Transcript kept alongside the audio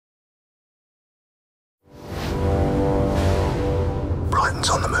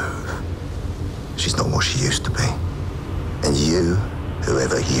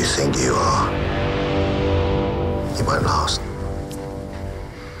think you are, you won't last.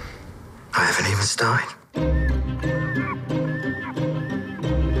 I haven't even started.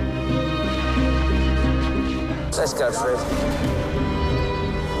 Let's go, Fred.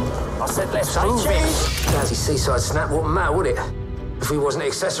 I said let's move it. Lousy seaside snap wouldn't matter, would it? If we wasn't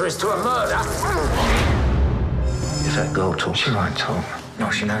accessories to a murder. If that girl talks, she won't talk. No,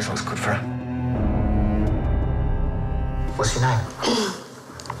 she knows what's good for her. What's your name?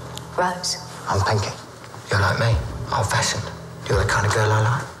 Rose. I'm Pinkie. You're like me, old-fashioned. You're the kind of girl I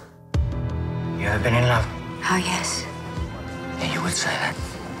like. You ever been in love? Oh, yes. Yeah, you would say that.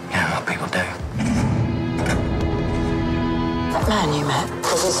 You know what people do. That man you met,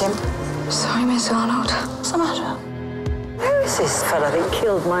 was this him? Sorry, Miss Arnold. What's the matter? Who is this fella that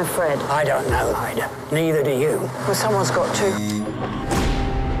killed my Fred? I don't know, Ida. Neither do you. Well, someone's got to.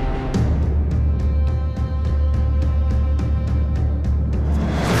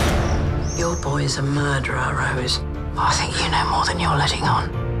 Your boy's a murderer, Rose. I think you know more than you're letting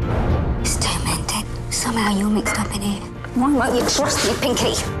on. It's tormented. Somehow you're mixed up in it. Why won't you trust me,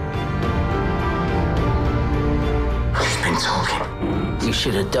 Pinkie? She's been talking. You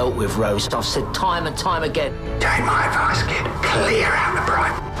should have dealt with Rose. I've said time and time again. Take my advice, kid. Clear out the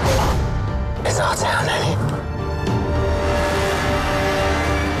Brighton. It's our town, ain't it?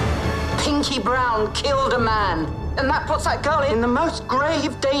 Pinkie Brown killed a man, and that puts that girl in the most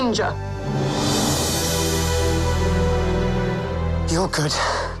grave danger. You're good,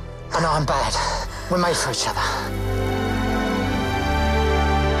 and I'm bad. We're made for each other.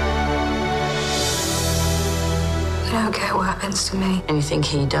 I don't care what happens to me. Anything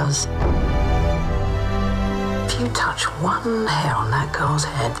he does. If you touch one hair on that girl's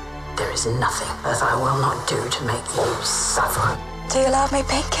head, there is nothing that I will not do to make you suffer. Do you love me,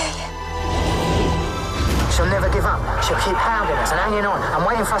 Pinkie? She'll never give up. She'll keep hounding us and hanging on and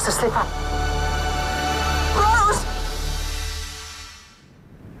waiting for us to slip up. Rose!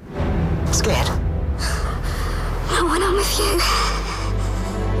 Scared? No, when I'm with you.